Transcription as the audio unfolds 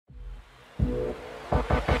Surprise!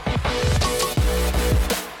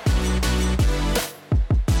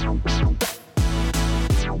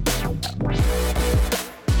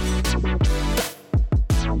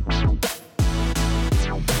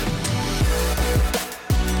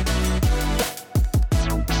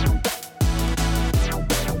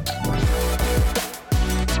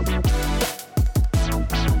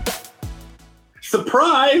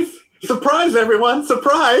 Surprise, everyone!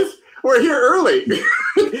 Surprise! We're here early.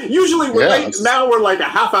 Usually, now we're like a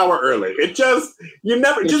half hour early. It just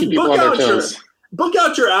book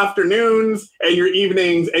out your afternoons and your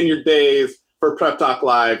evenings and your days for Prep Talk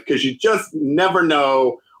Live because you just never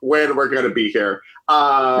know when we're going to be here.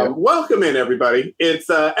 Welcome in, everybody. It's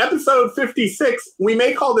episode 56. We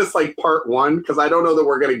may call this like part one because I don't know that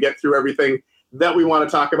we're going to get through everything that we want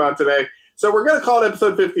to talk about today. So we're going to call it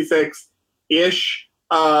episode 56-ish.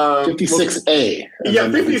 56A. Yeah,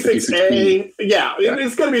 56A. Yeah,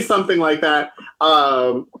 it's going to be something like that.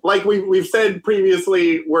 Like we've said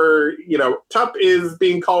previously, TUP is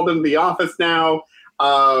being called into the office now.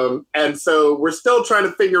 And so we're still trying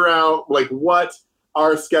to figure out like what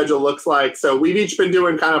our schedule looks like. So we've each been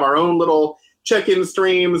doing kind of our own little check-in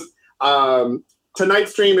streams.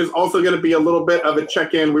 Tonight's stream is also going to be a little bit of a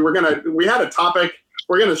check-in. We had a topic.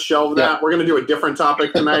 We're going to shelve that. Yeah. We're going to do a different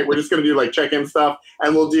topic tonight. We're just going to do like check-in stuff.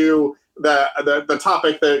 And we'll do the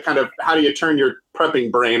topic that kind of how do you turn your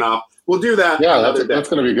prepping brain off. We'll do that. Yeah, that's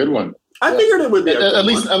going to be a good one. I figured it would be at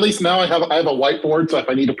least now I have a whiteboard, so if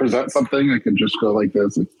I need to present something, I can just go like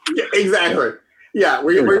this. Yeah, exactly. Yeah,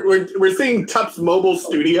 we're seeing TUP's mobile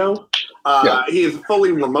studio. He is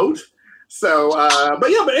fully remote. So, but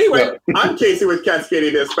anyway, I'm Casey with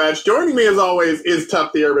Cascadia Dispatch. Joining me as always is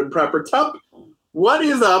TUP, the Urban Prepper. TUP, what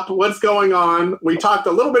is up? What's going on? We talked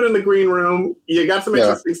a little bit in the green room. You got some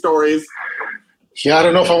interesting stories. Yeah, I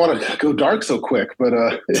don't know if I want to go dark so quick, but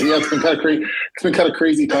it's been kind of crazy. It's been kind of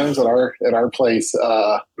crazy times at our place.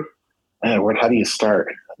 Man, how do you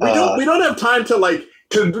start? We don't have time to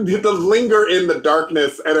linger in the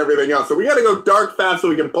darkness and everything else. So we got to go dark fast so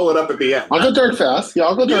we can pull it up at the end. I'll go dark fast. Yeah,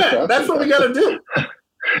 I'll go dark fast. That's what we got to do.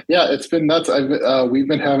 Yeah, it's been nuts. We've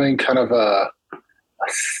been having kind of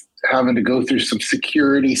having to go through some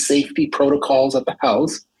security safety protocols at the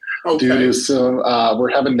house due to some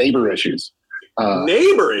we're having neighbor issues.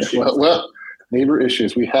 Neighbor issues? Well, neighbor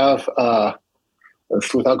issues. We have,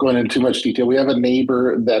 without going into too much detail, we have a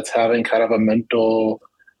neighbor that's having kind of a mental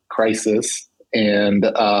crisis and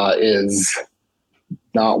is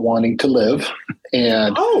not wanting to live.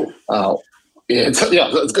 And it's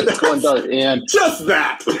good. It's going dark. And just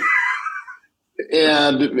that.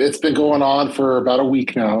 And it's been going on for about a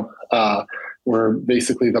week now. Where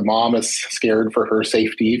basically the mom is scared for her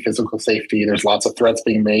safety, physical safety. There's lots of threats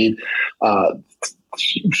being made.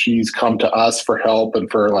 She's come to us for help and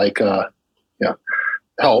for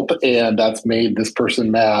help, and that's made this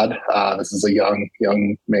person mad. This is a young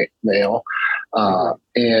male,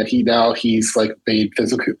 and he's like made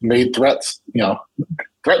threats,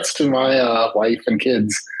 threats to my wife and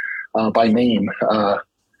kids by name.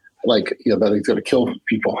 That he's going to kill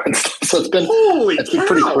people and stuff. So it's been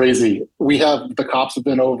pretty crazy. The cops have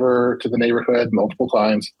been over to the neighborhood multiple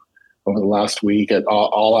times over the last week at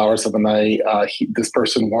all hours of the night. This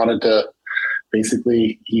person wanted the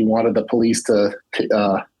police to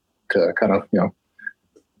kind of,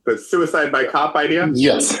 the suicide by cop idea.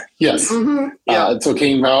 Yes. Mm-hmm. Yeah. And so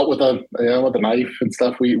came out with a knife and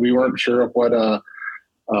stuff. We weren't sure of what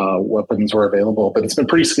weapons were available, but it's been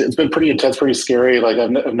pretty intense, pretty scary. Like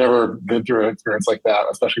I've never been through an experience like that,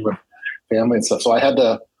 especially with family and stuff. So I had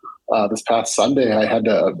to this past Sunday, I had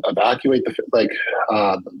to evacuate the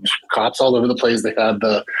cops all over the place. They had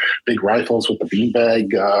the big rifles with the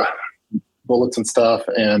beanbag bullets and stuff,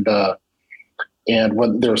 and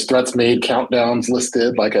when there was threats made, countdowns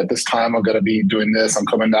listed, like at this time I'm going to be doing this. I'm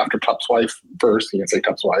coming after TUP's wife first. He didn't say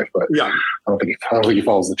TUP's wife, but yeah, I don't think he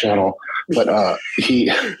follows the channel. But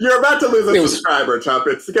you're about to lose a subscriber, TUP.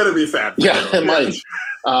 It's going to be sad. Yeah, it might.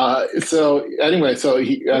 So anyway,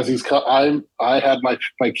 I had my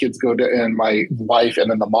kids go to, and my wife and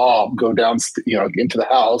then the mom go down, into the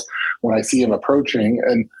house when I see him approaching,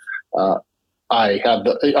 and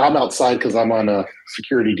I'm outside because I'm on a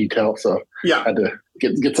security detail, so I had to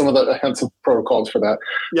get some protocols for that.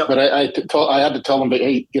 Yep. But I had to tell them,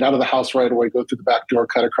 hey, get out of the house right away, go through the back door,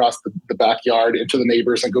 cut across the backyard into the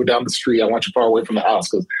neighbors, and go down the street. I want you far away from the house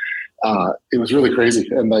because it was really crazy.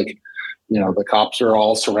 And the cops are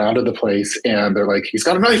all surrounded the place, and they're like, he's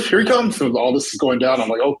got a knife, here he comes. So all this is going down. I'm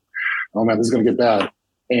like, oh man, this is going to get bad.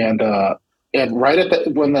 And right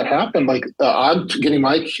when that happened, I'm getting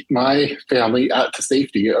my family out to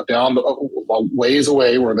safety down ways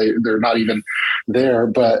away where they're not even there.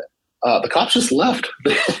 But the cops just left.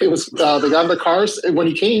 It was they got in the cars when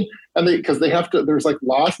he came, and because they have to. There's like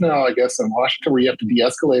laws now, I guess, in Washington where you have to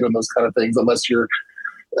de-escalate on those kind of things unless you're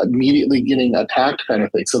immediately getting attacked, kind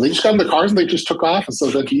of thing. So they just got in the cars and they just took off, and so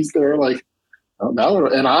then he's there like. Oh, no,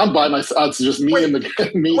 and I'm by myself. It's just me and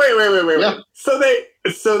me. Wait. Yeah.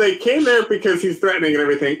 So they came there because he's threatening and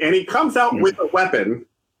everything, and he comes out with a weapon.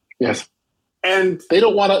 Yes. And they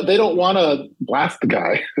don't want to blast the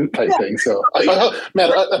guy type thing. So, Matt,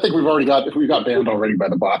 I think we got banned already by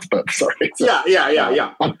the bots, but sorry. So, yeah.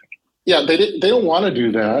 Yeah, they don't want to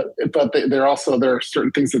do that, but there are certain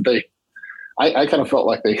things that I kind of felt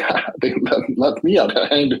like they left me out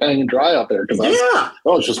hanging dry out there because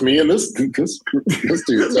it's just me and this dude.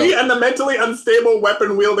 So. Me and the mentally unstable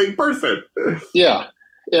weapon wielding person. Yeah,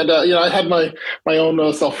 and I had my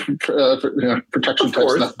own self protection type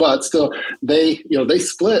stuff, but still they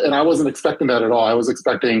split, and I wasn't expecting that at all. I was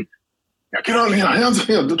expecting get on hands,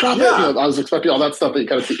 drop it. I was expecting all that stuff that you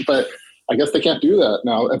kind of see, but I guess they can't do that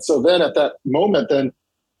now. And so then at that moment, then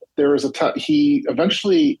there was he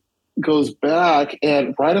eventually goes back,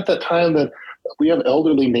 and right at that time that we have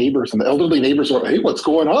elderly neighbors, and the elderly neighbors are, hey, what's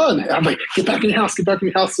going on? And I'm like, get back in your house. And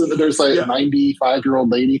there's like a 95-year-old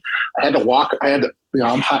lady. I had to walk. I am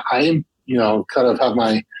kind of have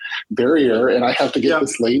my barrier, and I have to get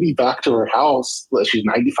this lady back to her house. She's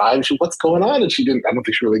 95. And what's going on? And she didn't. I don't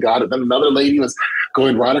think she really got it. Then another lady was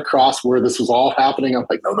going right across where this was all happening. I'm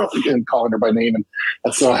like, no, and calling her by name, and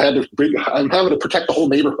so I'm having to protect the whole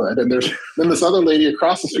neighborhood. And then this other lady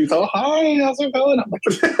across the street. Oh, hi, how's it going? I'm like,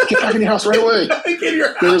 get back in your house right away.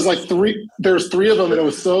 There's like there's three of them, and it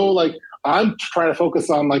was so like. I'm trying to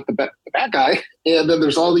focus on like the bad guy, and then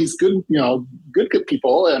there's all these good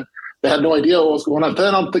people, and they had no idea what was going on.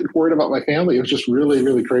 Then I'm worried about my family. It was just really,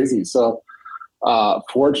 really crazy. So,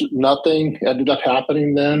 nothing ended up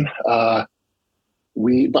happening then. I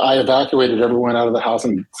evacuated everyone out of the house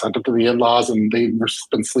and sent them to the in-laws, and they've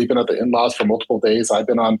been sleeping at the in-laws for multiple days. I've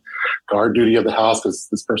been on guard duty of the house because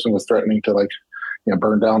this person was threatening to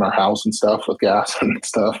burn down our house and stuff with gas and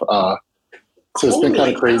stuff. So it's been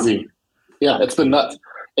kind of crazy. Yeah, it's been nuts.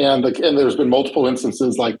 And there's been multiple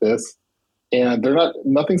instances like this, and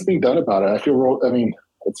nothing's being done about it.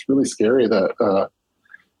 It's really scary that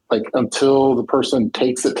until the person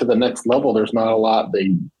takes it to the next level, there's not a lot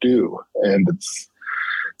they do. And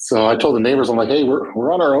so I told the neighbors, I'm like, hey,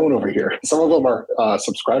 we're on our own over here. Some of them are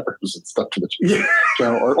subscribers and stuff to the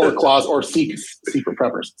channel, or claws, or secret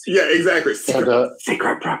preppers. Yeah, exactly. Secret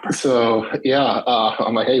preppers. So yeah,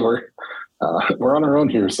 I'm like, hey, we're on our own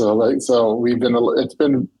here. So it's been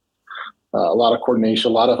a lot of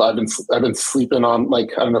coordination. I've been sleeping on, like,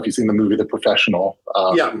 I don't know if you've seen the movie The Professional.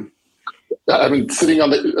 I haven't been sleeping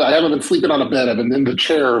on a bed. I've been in the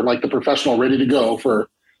chair like The Professional, ready to go for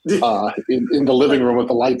in the living room with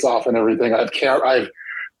the lights off and everything. I've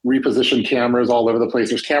repositioned cameras all over the place.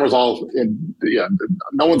 There's cameras all in. Yeah,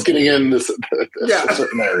 no one's getting in this a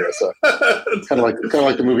certain area. So it's kind of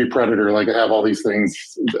like the movie Predator. Like I have all these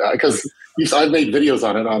things because I've made videos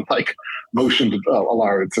on it on like motion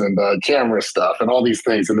alerts and camera stuff and all these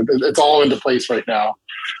things, and it's all into place right now.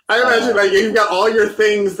 I imagine you've got all your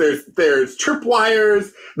things. There's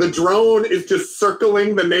tripwires. The drone is just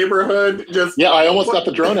circling the neighborhood. I almost got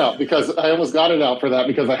the drone out because I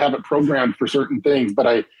have it programmed for certain things,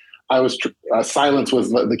 but I was silence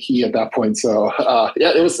was the key at that point. So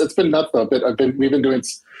it's been nuts though. But we've been doing.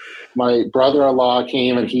 My brother-in-law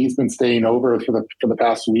came and he's been staying over for the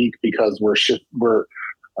past week because we're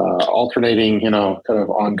alternating, kind of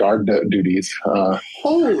on guard duties.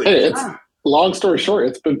 Long story short,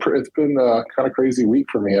 it's been a kind of crazy week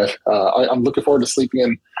for me. I'm looking forward to sleeping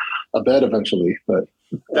in a bed eventually. But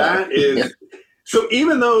that is so.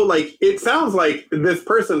 Even though it sounds like this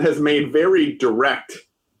person has made very direct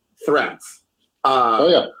threats.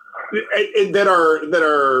 That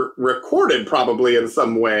are recorded probably in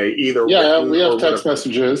some way. Either we have text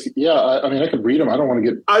messages. Yeah, I could read them. I don't want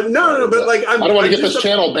to get I don't want to get this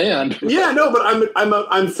channel banned. Yeah, no, but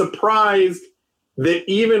I'm surprised that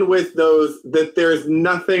even with those, that there's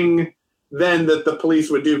nothing then that the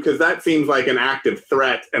police would do, because that seems like an active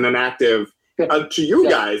threat and an active to you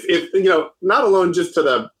guys. If not alone just to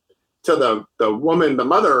the woman, the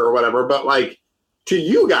mother or whatever, but to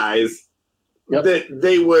you guys, that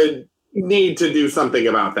they would need to do something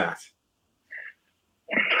about that.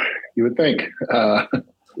 You would think.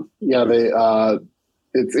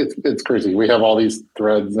 It's crazy. We have all these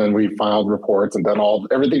threads and we filed reports and done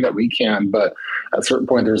everything that we can, but at a certain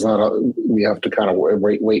point we have to kind of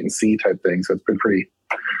wait and see type thing. So it's been pretty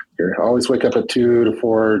scary. I always wake up at 2 to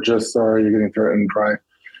 4, just sorry, you're getting threatened, try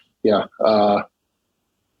yeah,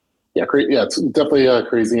 it's definitely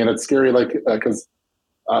crazy, and it's scary. Like because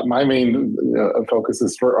my main focus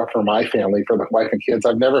is for my family, for the wife and kids.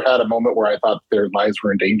 I've never had a moment where I thought their lives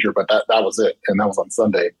were in danger, but that was it, and that was on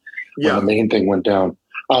Sunday when the main thing went down.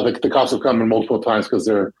 The cops have come in multiple times because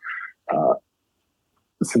they're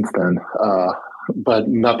since then, but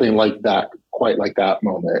nothing like that, quite like that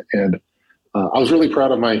moment. And I was really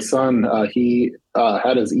proud of my son. He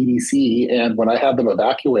had his EDC, and when I had them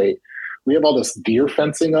evacuate, we have all this deer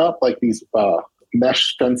fencing up, like these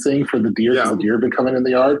mesh fencing for the deer, because the deer have been coming in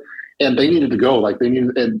the yard, and they needed to go. Like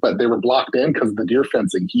but they were blocked in because of the deer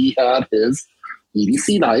fencing. He had his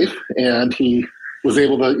EDC knife, and he was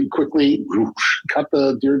able to quickly cut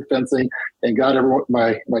the deer fencing and got everyone,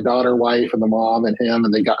 my daughter, wife, and the mom and him,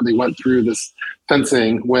 and they went through this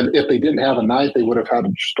fencing. When if they didn't have a knife, they would have had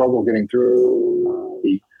a struggle getting through.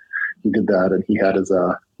 He did that, and he had his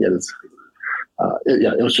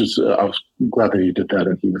it was just I was glad that he did that,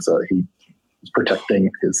 and he was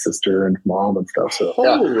protecting his sister and mom and stuff. So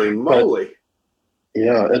holy moly. But,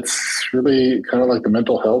 yeah, it's really kind of like the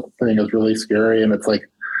mental health thing is really scary, and it's like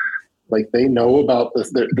they know about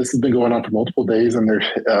this. This has been going on for multiple days, and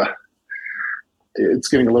it's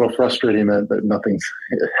getting a little frustrating that nothing's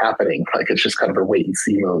happening. Like it's just kind of a wait and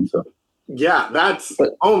see mode. So yeah,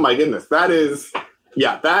 oh my goodness, that is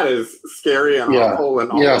scary and awful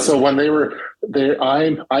and all. Yeah, so when they were there,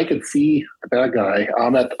 I could see the bad guy.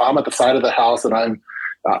 I'm at the side of the house, and I'm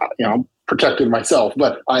I'm protecting myself,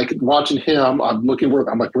 but watching him. I'm looking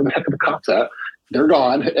I'm like, where the heck are the cops at? They're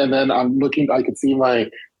gone, and then I'm looking. I could see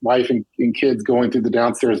my wife and kids going through the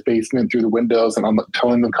downstairs basement through the windows, and I'm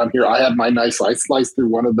telling them, come here. I had my knife, so I sliced through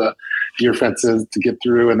one of the deer fences to get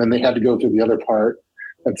through, and then they had to go through the other part.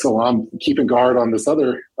 And so I'm keeping guard on this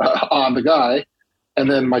other, on the guy. And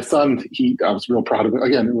then my son, I was real proud of him.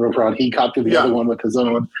 Again, real proud. He got through the other one with his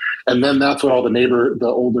own. And then that's when all the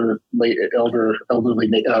elderly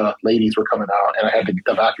ladies were coming out, and I had to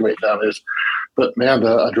evacuate them. But man,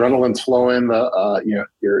 the adrenaline's flowing,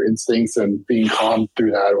 your instincts and being calm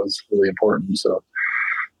through that was really important. So,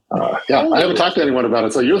 I haven't talked to anyone about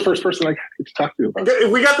it. So you're the first person I get to talk to about it.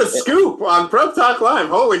 We got the scoop on Prep Talk Live.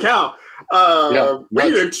 Holy cow.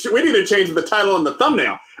 We need to change the title and the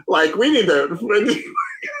thumbnail. Like we need to.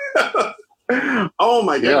 Oh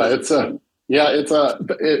my goodness!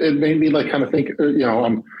 It made me like kind of think. We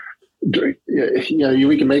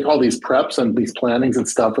can make all these preps and these plannings and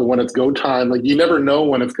stuff, but when it's go time, like you never know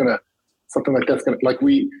when it's gonna something like that's gonna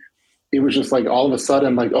it was just like all of a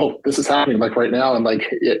sudden like, oh, this is happening like right now, and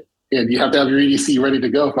like and you have to have your EDC ready to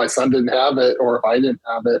go. If my son didn't have it, or if I didn't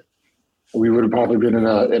have it, we would have probably been in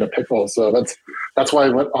a pickle. So that's why I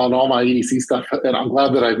went on all my EDC stuff, and I'm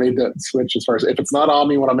glad that I made that switch. As far as if it's not on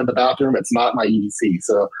me when I'm in the bathroom, it's not my EDC.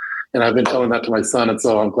 So, and I've been telling that to my son, and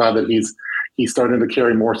so I'm glad that he's starting to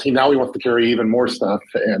carry more. Now he wants to carry even more stuff,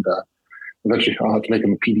 and eventually I'll have to make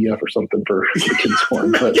him a PDF or something for the kids'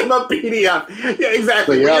 one. Make him a PDF. Yeah,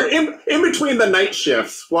 exactly. When you're in between the night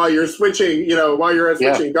shifts while you're switching,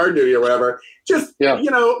 switching guard duty or whatever, just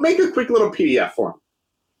make a quick little PDF for him.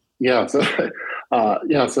 Yeah. So,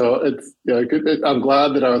 so it's good. I'm glad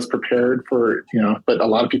that I was prepared for, but a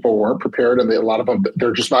lot of people weren't prepared, and a lot of them,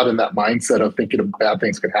 they're just not in that mindset of thinking of bad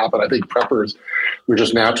things could happen. I think preppers, we're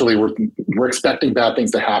just naturally, we're expecting bad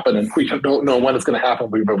things to happen, and we don't know when it's going to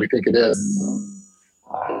happen, but we think it is.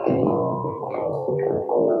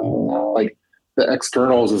 Like the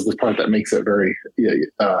externals is the part that makes it very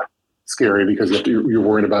scary, because you're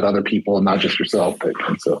worried about other people and not just yourself.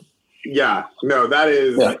 And so. Yeah, no, that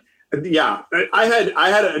is. Yeah, I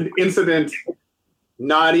had an incident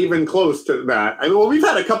not even close to that. I mean, we've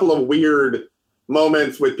had a couple of weird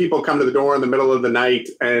moments with people come to the door in the middle of the night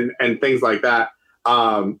and things like that.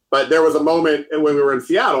 But there was a moment when we were in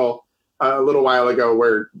Seattle a little while ago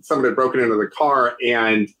where someone had broken into the car.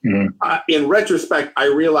 And in retrospect, I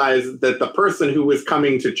realized that the person who was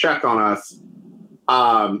coming to check on us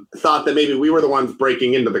thought that maybe we were the ones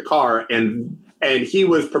breaking into the car, and he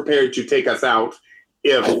was prepared to take us out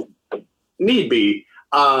if need be.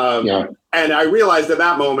 And I realized at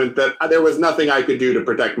that moment that there was nothing I could do to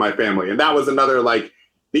protect my family. And that was another, like,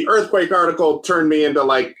 the earthquake article turned me into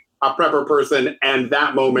like a prepper person. And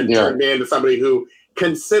that moment turned me into somebody who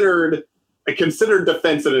considered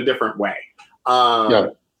defense in a different way.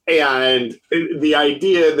 And the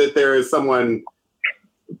idea that there is someone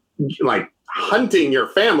like hunting your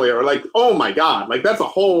family, or like, oh my God, like that's a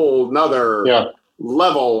whole nother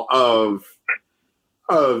level of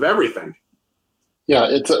everything. Yeah,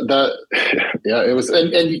 it's it was,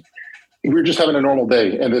 and we were just having a normal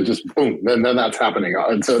day, and it just boom, and then that's happening,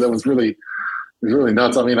 and so that was really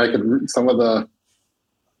nuts. I mean, I could some of the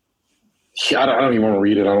I don't even want to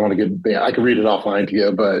read it. I don't want to get banned. I can read it offline to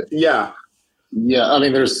you, but yeah. I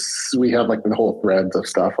mean, we have like the whole threads of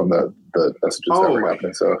stuff on the messages that were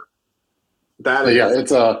happening. So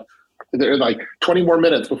it's they're like 20 more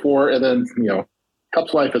minutes before, and then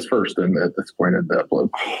Cup's life is first, and at this point in the upload.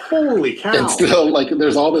 Holy cow! And still, like,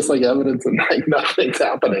 there's all this like evidence, and like nothing's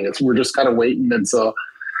happening. We're just kind of waiting, and so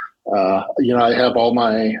I have all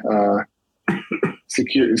my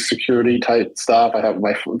security type stuff. I have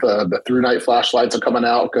the through night flashlights are coming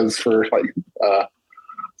out because for like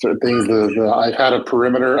certain things. I've had a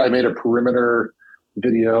perimeter. I made a perimeter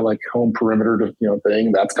video, like home perimeter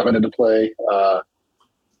thing that's coming into play.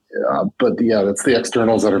 But that's the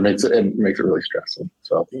externals that makes it really stressful.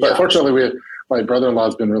 So, but fortunately, my brother-in-law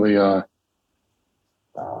has been really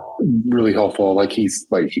really helpful. Like he's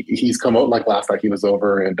come out, like last night he was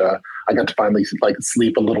over, and I got to finally like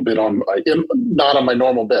sleep a little bit not on my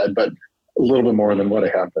normal bed, but a little bit more than what I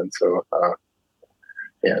have been. So,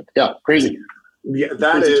 crazy. Yeah,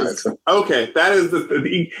 that is okay. That is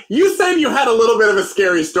you said you had a little bit of a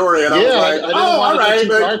scary story, and I was like, all right,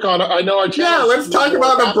 dark on it. I know. Let's talk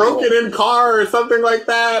about the broken-in car or something like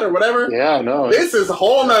that, or whatever. Yeah, no, this is a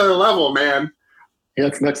whole nother level, man. Yeah,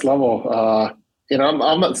 it's next level. I'm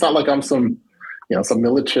not. It's not like I'm some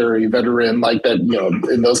military veteran like that.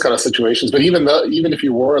 In those kind of situations. But even if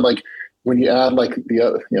you were, like, when you add like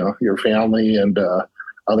your family and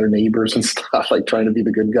other neighbors and stuff, like trying to be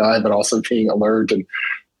the good guy, but also being alert. And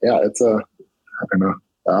it's I don't know.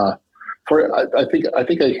 I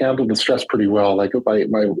think I handled the stress pretty well. Like my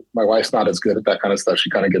wife's not as good at that kind of stuff.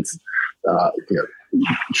 She kind of gets,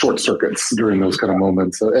 short circuits during those kind of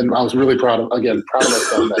moments. So, and I was really proud of my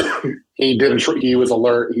son that he was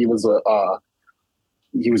alert.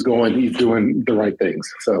 He's doing the right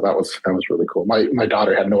things. So that was really cool. My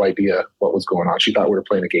daughter had no idea what was going on. She thought we were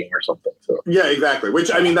playing a game or something. So yeah, exactly.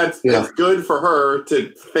 Which, I mean, that's good for her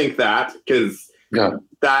to think that, because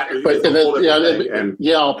that is it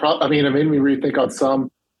made me rethink on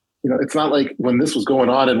some, it's not like when this was going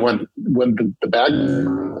on and when the bag,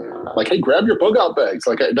 like, hey, grab your bug out bags.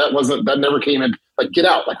 Like that never came in, like, get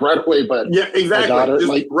out, like, right away. But yeah, exactly. My daughter,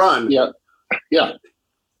 just run. Yeah.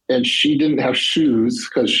 And she didn't have shoes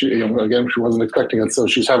because she wasn't expecting it. So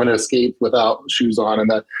she's having to escape without shoes on.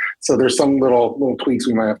 And so there's some little tweaks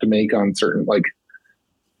we might have to make on certain, like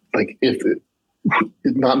if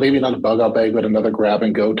maybe not a bug out bag, but another grab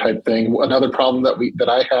and go type thing. Another problem that we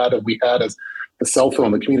had is the cell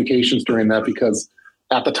phone, the communications during that, because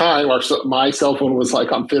at the time my cell phone was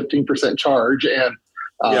like on 15% charge, and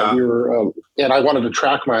we were, and I wanted to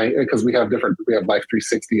track because we have Life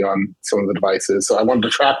 360 on some of the devices. So I wanted to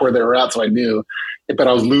track where they were at. So I knew, but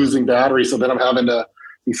I was losing battery. So then I'm having to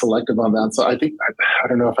be selective on that. So I think, I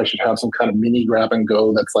don't know if I should have some kind of mini grab and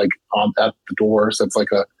go that's like at the door. So it's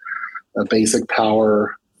like a basic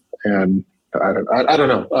power, and I don't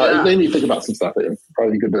know. It made me think about some stuff. It's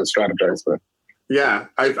probably good to strategize, but. Yeah,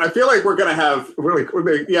 I feel like we're going to have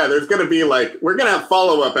there's going to be like, we're going to have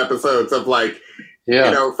follow-up episodes of like,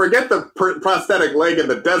 forget the prosthetic leg in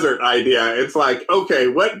the desert idea. It's like, okay,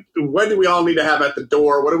 what do we all need to have at the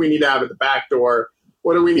door? What do we need to have at the back door?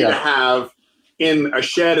 What do we need to have in a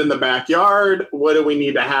shed in the backyard? What do we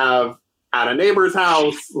need to have at a neighbor's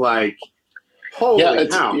house? Like, holy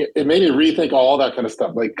cow. It made me rethink all that kind of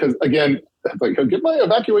stuff. Like, because again, like, get my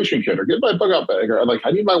evacuation kit or get my bug out bag, or like, I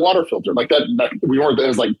need my water filter. Like that we weren't. It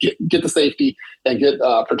was like get the safety and get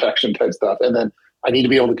protection type stuff, and then I need to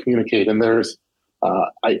be able to communicate. And there's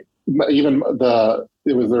there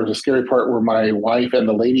was a scary part where my wife and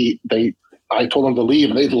the lady, I told them to leave,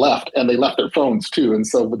 and they left, and they left their phones too. And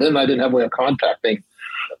so, but then I didn't have a way of contacting.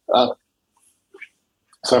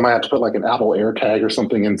 So I might have to put like an Apple AirTag or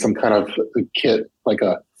something in some kind of kit, like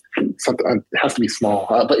something. It has to be small,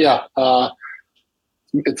 but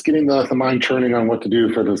it's getting the mind churning on what to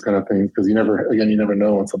do for those kind of things, because you never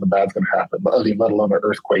know when something bad's going to happen. Let alone an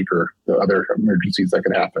earthquake or the other emergencies that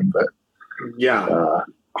can happen. But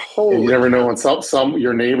you never know when some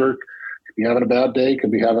your neighbor could be having a bad day,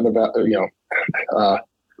 could be having a bad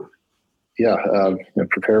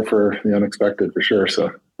prepare for the unexpected for sure.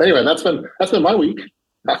 So anyway, that's been my week.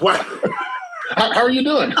 Wow. How are you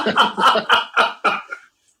doing?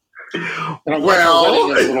 And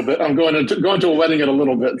I'm going to a wedding in a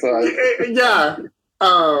little bit. So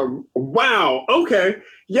wow. Okay.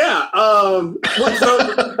 Yeah.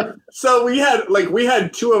 So we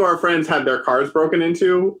had two of our friends had their cars broken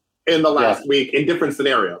into in the last week in different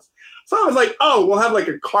scenarios. So I was like, oh, we'll have like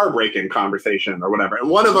a car break-in conversation or whatever. And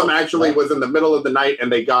one of them actually was in the middle of the night,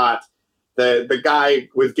 and they got the guy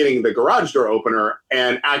was getting the garage door opener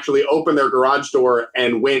and actually opened their garage door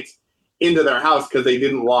and went into their house because they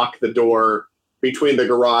didn't lock the door between the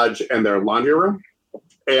garage and their laundry room.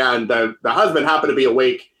 And the husband happened to be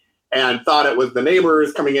awake and thought it was the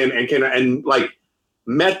neighbors coming in and like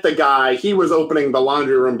met the guy. He was opening the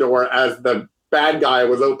laundry room door as the bad guy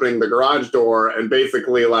was opening the garage door, and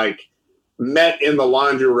basically like met in the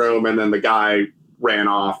laundry room, and then the guy ran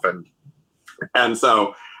off. And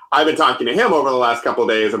so I've been talking to him over the last couple of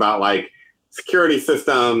days about like security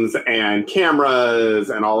systems and cameras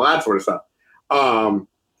and all that sort of stuff.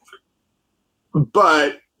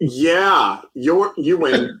 But yeah, you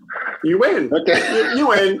win. You win. Okay. You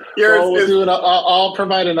win. I'll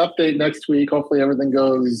provide an update next week. Hopefully everything's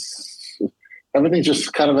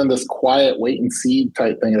just kind of in this quiet wait and see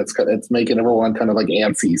type thing. It's making everyone kind of like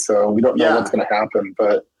antsy. So we don't know what's going to happen,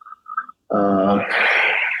 but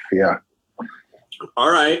yeah.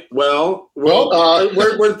 All right. Well,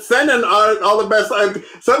 we're sending all the best.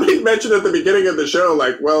 Somebody mentioned at the beginning of the show,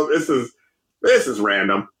 like, well, this is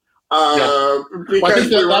random. I think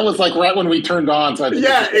that was like right when we turned on. So I think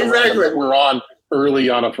exactly. We're on early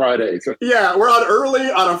on a Friday. So. Yeah, we're on early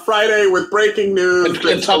on a Friday with breaking news.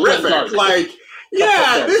 It's terrific. Like,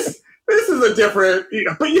 this is a different.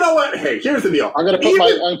 But you know what? Hey, here's the deal.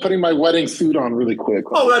 I'm putting my wedding suit on really quick.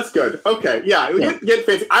 Oh, that's good. Okay, get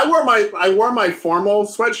fancy. I wore my formal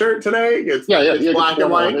sweatshirt today. It's black and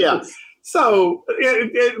white. Yeah, so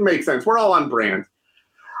it makes sense. We're all on brand.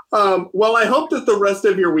 Well, I hope that the rest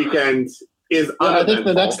of your weekend is uneventful. I think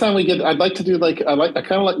the next time I'd like to do I kind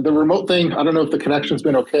of like the remote thing. I don't know if the connection's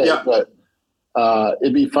been okay, but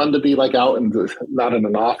it'd be fun to be like out not in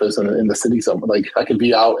an office and in the city somewhere. Like I could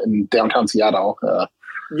be out in downtown Seattle.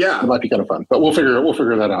 It might be kind of fun, but we'll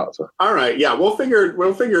figure that out. So. All right. Yeah, we'll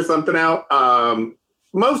figure something out.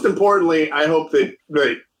 Most importantly, I hope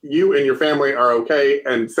that you and your family are okay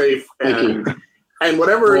and safe and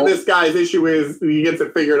whatever this guy's issue is, he gets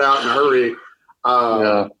it figured out in a hurry.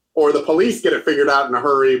 Or the police get it figured out in a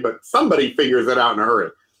hurry, but somebody figures it out in a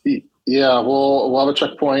hurry. Yeah, we'll have a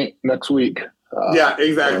checkpoint next week. Yeah,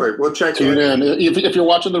 exactly. We'll check tune in. If you're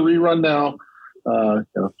watching the rerun now,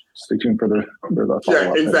 stay tuned for the follow-up.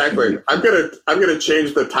 Yeah, exactly. I'm gonna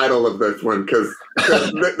change the title of this one because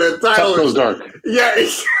the title goes dark. Yeah,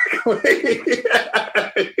 exactly.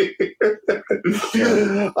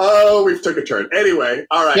 Oh, we've took a turn. Anyway,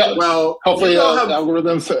 all right. Yeah, well, hopefully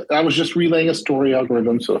algorithms. I was just relaying a story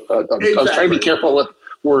algorithm, so I was trying to be careful with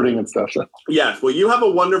wording and stuff. So. Yes. Well, you have a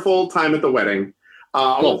wonderful time at the wedding.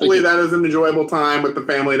 Hopefully that is an enjoyable time with the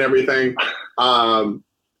family and everything.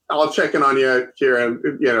 I'll check in on you here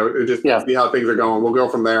and just see how things are going. We'll go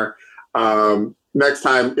from there. Next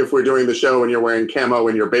time, if we're doing the show and you're wearing camo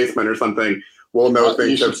in your basement or something, we'll know things.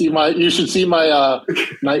 You should see my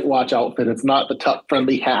night watch outfit. It's not the TUP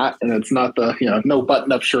friendly hat, and it's not the no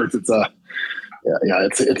button up shirts. It's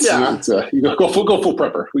it's you go full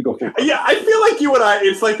prepper. We go full prepper. Yeah, I feel like you and I.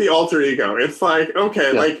 It's like the alter ego. It's like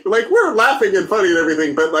like we're laughing and funny and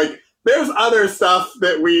everything, but like. There's other stuff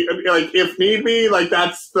that we like, if need be, like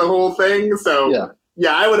that's the whole thing. So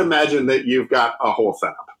I would imagine that you've got a whole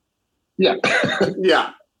setup. Yeah.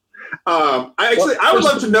 Yeah. I would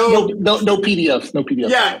love to know. No PDFs. No PDFs.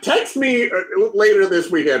 Yeah. Text me later this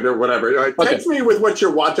weekend or whatever. Like, text me with what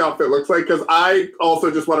your watch outfit looks like. Cause I also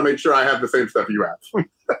just want to make sure I have the same stuff you have.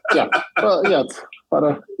 Yeah.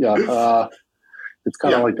 It's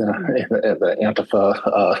kind of like the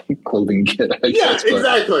Antifa clothing kit.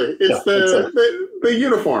 Exactly. It's the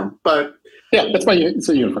uniform, but it's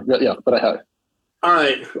a uniform. Yeah, but I have it. All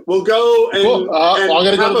right, we'll go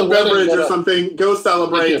and have a beverage or something. Go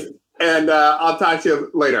celebrate, and I'll talk to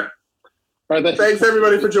you later. All right, thanks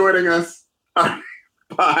everybody for joining us. All right,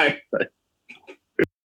 bye.